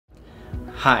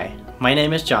Hi, my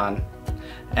name is John,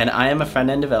 and I am a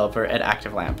front-end developer at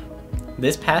ActiveLAMP.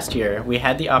 This past year, we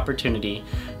had the opportunity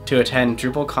to attend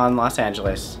DrupalCon Los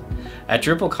Angeles. At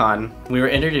DrupalCon, we were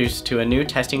introduced to a new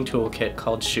testing toolkit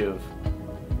called Shoov.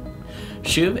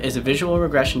 Shoov is a visual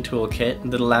regression toolkit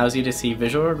that allows you to see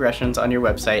visual regressions on your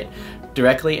website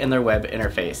directly in their web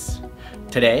interface.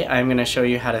 Today, I'm going to show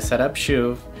you how to set up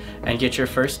Shoov and get your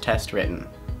first test written.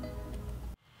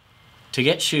 To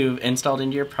get Shoov installed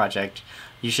into your project,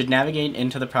 you should navigate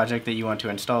into the project that you want to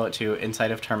install it to inside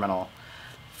of Terminal.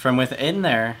 From within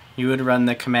there, you would run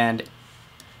the command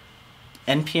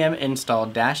npm install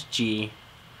 -g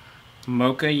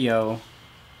mocha yo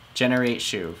generate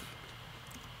Shoov.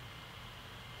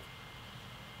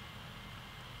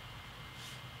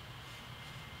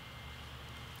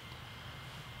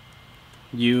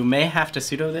 You may have to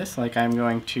sudo this like I'm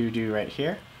going to do right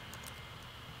here.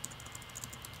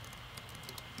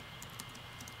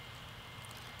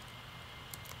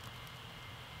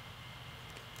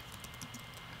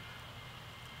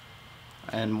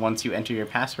 And once you enter your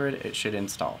password, it should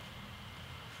install.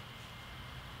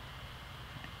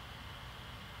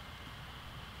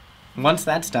 Once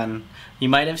that's done, you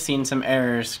might have seen some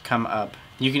errors come up.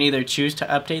 You can either choose to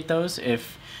update those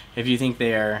if you think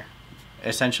they are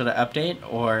essential to update,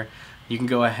 or you can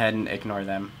go ahead and ignore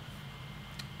them.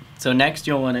 So next,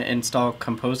 you'll want to install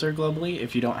Composer globally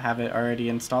if you don't have it already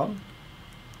installed.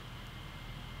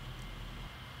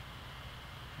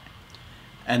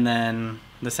 And then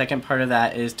the second part of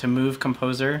that is to move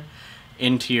Composer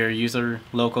into your user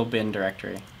local bin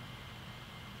directory.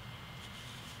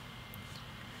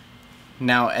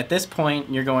 Now at this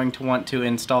point, you're going to want to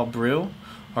install brew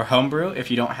or homebrew if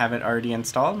you don't have it already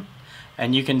installed,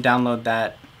 and you can download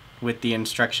that with the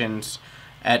instructions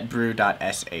at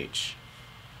brew.sh.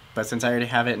 But since I already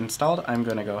have it installed, I'm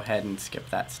going to go ahead and skip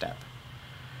that step.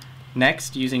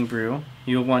 Next, using brew,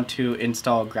 you'll want to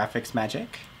install Graphics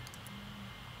Magic.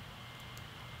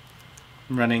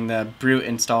 Running the brew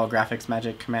install Graphics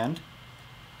Magic command.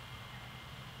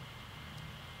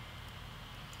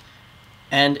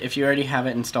 And if you already have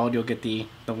it installed, you'll get the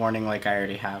warning like I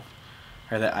already have,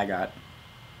 or that I got.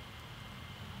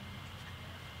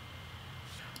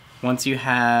 Once you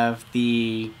have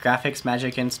the Graphics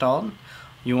Magic installed,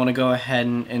 you want to go ahead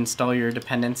and install your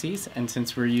dependencies, and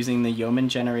since we're using the Yeoman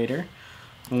generator,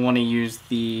 we want to use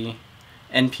the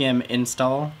npm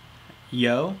install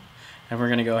yo, and we're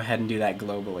going to go ahead and do that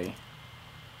globally.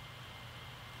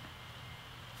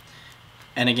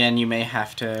 And again, you may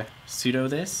have to sudo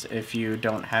this if you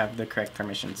don't have the correct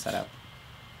permissions set up.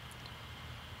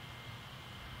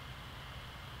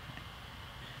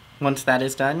 Once that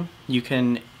is done, you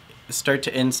can start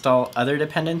to install other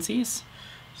dependencies,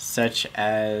 such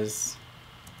as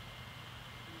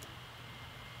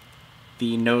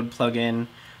the node plugin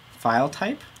file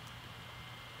type.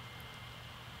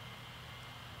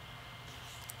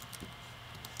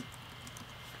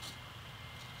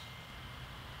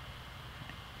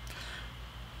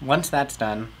 Once that's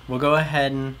done, we'll go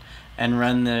ahead and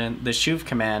run the Shoov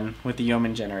command with the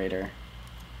Yeoman generator.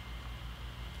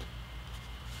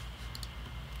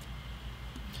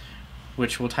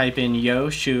 Which we'll type in yo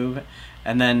Shoov,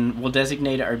 and then we'll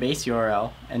designate our base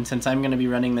URL. And since I'm going to be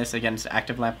running this against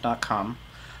ActiveLAMP.com,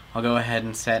 I'll go ahead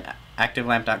and set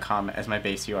ActiveLAMP.com as my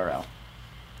base URL.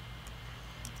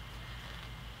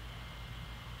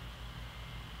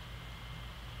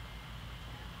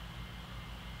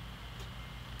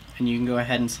 And you can go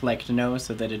ahead and select no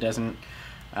so that it doesn't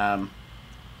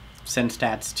send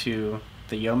stats to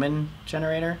the Yeoman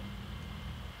generator.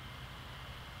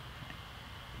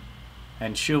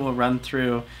 And Shoov will run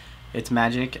through its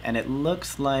magic, and it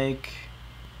looks like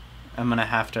I'm going to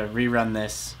have to rerun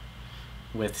this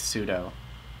with sudo.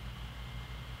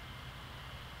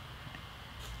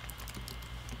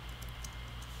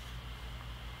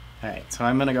 Alright, so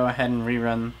I'm going to go ahead and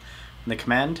rerun the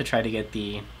command to try to get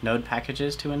the node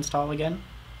packages to install again.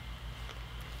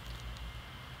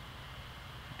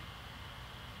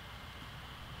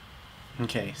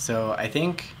 Okay, so I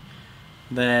think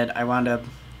that I wound up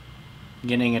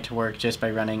getting it to work just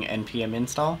by running npm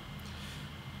install.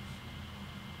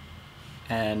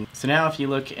 And so now if you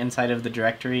look inside of the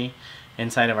directory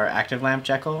inside of our ActiveLAMP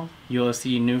Jekyll, you'll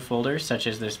see new folders such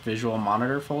as this visual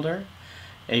monitor folder,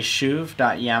 a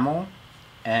shoov.yaml,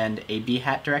 and a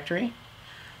bhat directory.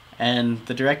 And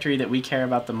the directory that we care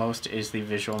about the most is the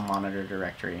visual monitor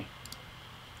directory.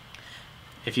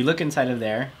 If you look inside of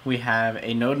there, we have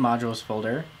a node modules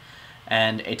folder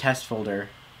and a test folder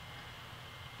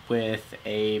with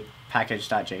a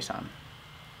package.json.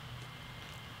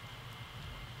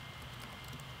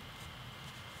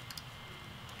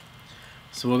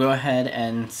 So we'll go ahead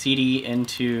and cd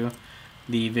into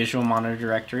the visual monitor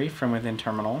directory from within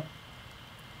terminal.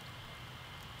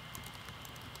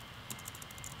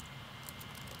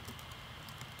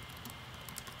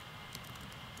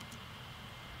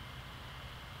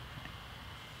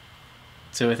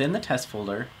 So within the test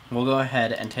folder, we'll go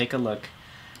ahead and take a look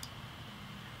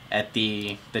at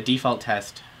the default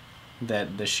test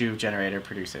that the Shoov generator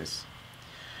produces.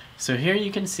 So here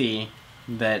you can see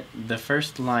that the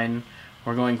first line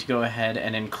we're going to go ahead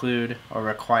and include or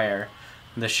require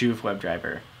the Shoov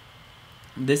webdriver.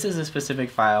 This is a specific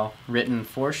file written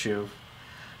for Shoov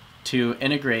to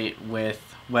integrate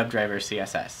with webdriver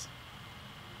CSS.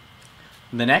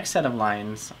 The next set of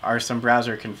lines are some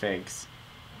browser configs.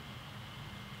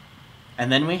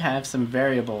 And then we have some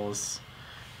variables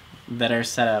that are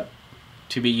set up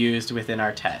to be used within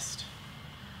our test.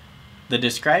 The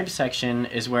describe section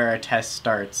is where our test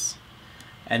starts,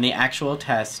 and the actual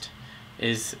test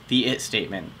is the it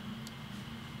statement.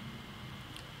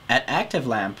 At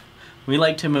ActiveLAMP, we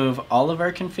like to move all of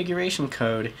our configuration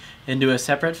code into a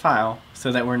separate file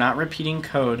so that we're not repeating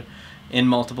code in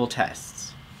multiple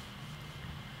tests.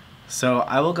 So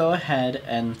I will go ahead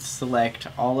and select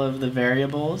all of the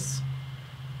variables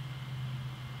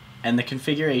and the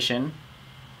configuration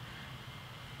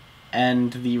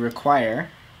and the require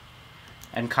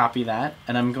and copy that,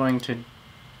 and I'm going to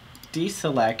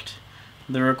deselect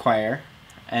the require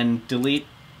and delete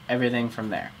everything from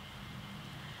there.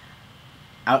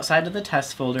 Outside of the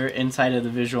test folder, inside of the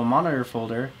visual monitor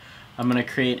folder, I'm going to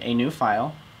create a new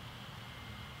file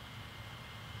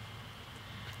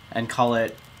and call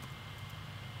it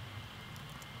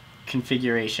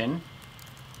configuration.js.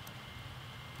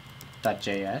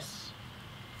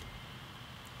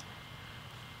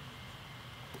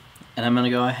 And I'm going to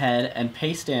go ahead and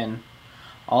paste in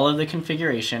all of the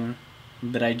configuration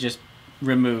that I just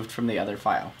removed from the other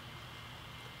file.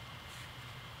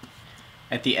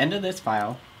 At the end of this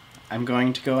file, I'm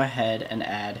going to go ahead and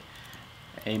add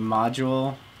a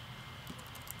module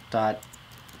dot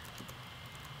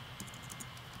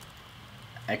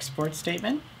export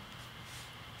statement.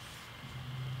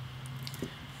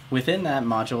 Within that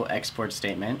module export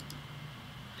statement,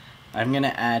 I'm going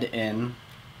to add in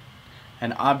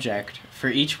an object for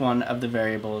each one of the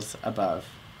variables above.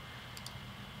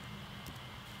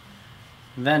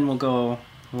 Then we'll go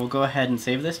ahead and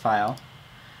save this file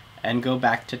and go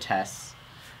back to tests.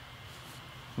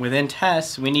 Within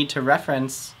tests, we need to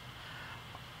reference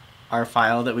our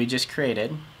file that we just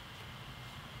created,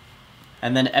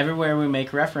 and then everywhere we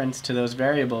make reference to those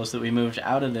variables that we moved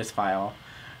out of this file,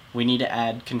 we need to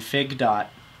add config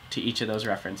dot to each of those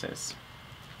references.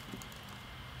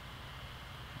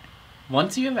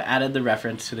 Once you have added the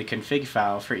reference to the config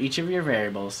file for each of your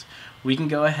variables, we can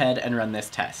go ahead and run this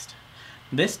test.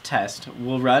 This test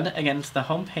will run against the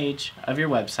home page of your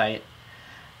website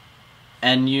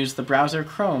and use the browser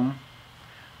Chrome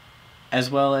as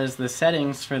well as the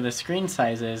settings for the screen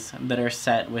sizes that are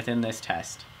set within this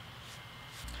test.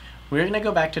 We're going to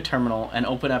go back to terminal and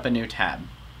open up a new tab.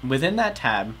 Within that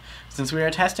tab, since we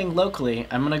are testing locally,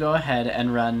 I'm going to go ahead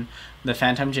and run the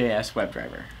Phantom.js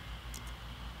webdriver.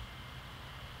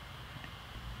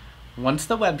 Once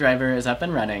the webdriver is up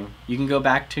and running, you can go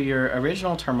back to your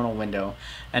original terminal window,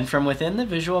 and from within the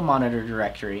visual monitor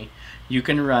directory, you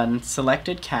can run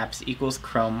selected caps equals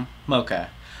Chrome mocha.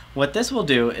 What this will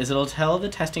do is it'll tell the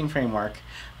testing framework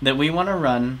that we want to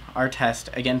run our test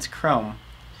against Chrome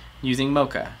using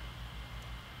mocha.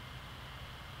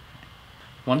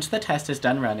 Once the test is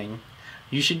done running,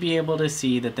 you should be able to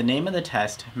see that the name of the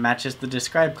test matches the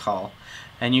describe call,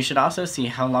 and you should also see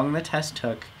how long the test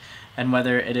took and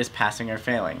whether it is passing or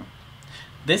failing.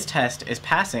 This test is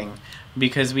passing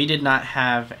because we did not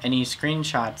have any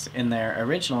screenshots in there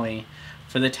originally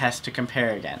for the test to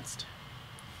compare against.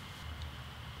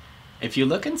 If you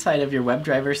look inside of your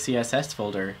WebDriver CSS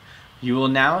folder, you will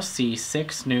now see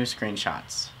 6 new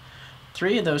screenshots.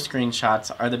 3 of those screenshots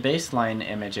are the baseline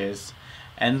images,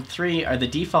 and 3 are the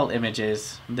default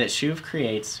images that Shoov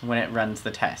creates when it runs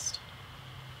the test.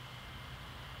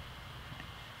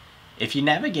 If you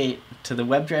navigate to the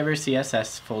WebDriver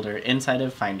CSS folder inside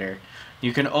of Finder,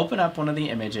 you can open up one of the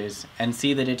images and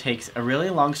see that it takes a really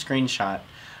long screenshot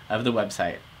of the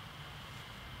website.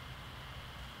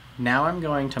 Now I'm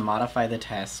going to modify the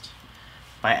test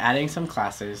by adding some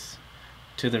classes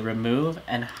to the remove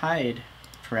and hide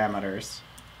parameters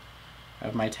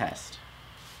of my test.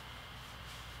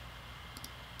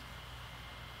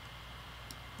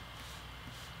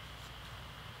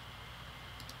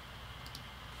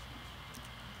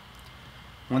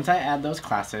 Once I add those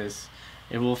classes,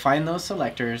 it will find those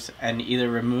selectors and either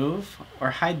remove or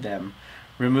hide them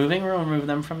Removing will remove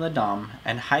them from the DOM,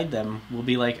 and hide them will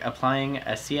be like applying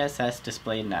a CSS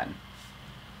display none.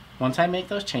 Once I make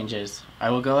those changes,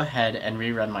 I will go ahead and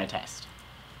rerun my test.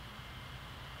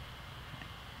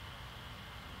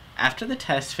 After the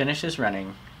test finishes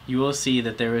running, you will see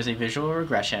that there is a visual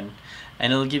regression,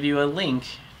 and it will give you a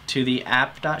link to the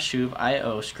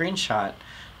app.shoov.io screenshot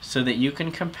so that you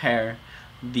can compare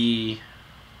the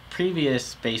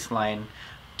previous baseline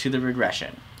to the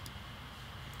regression.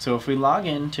 So if we log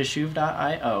in to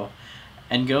shoov.io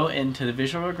and go into the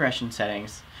visual regression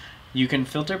settings, you can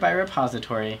filter by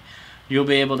repository. You'll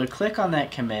be able to click on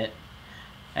that commit,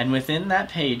 and within that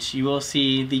page you will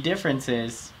see the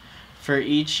differences for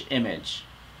each image.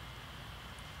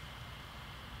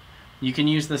 You can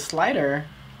use the slider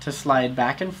to slide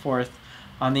back and forth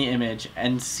on the image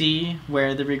and see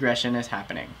where the regression is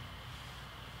happening.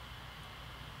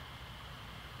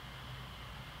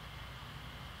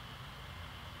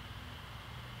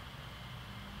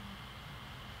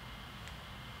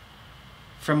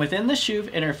 From within the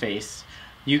Shoov interface,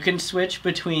 you can switch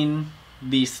between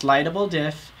the slidable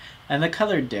diff and the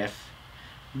colored diff.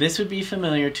 This would be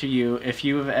familiar to you if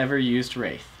you have ever used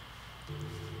Wraith.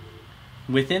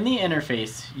 Within the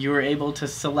interface, you are able to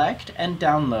select and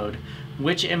download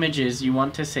which images you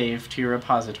want to save to your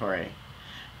repository.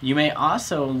 You may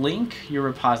also link your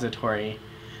repository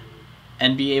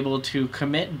and be able to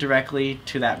commit directly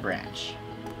to that branch.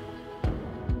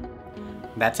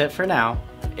 That's it for now.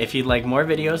 If you'd like more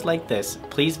videos like this,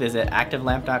 please visit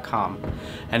ActiveLAMP.com.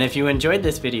 And if you enjoyed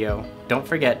this video, don't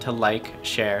forget to like,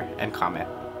 share, and comment.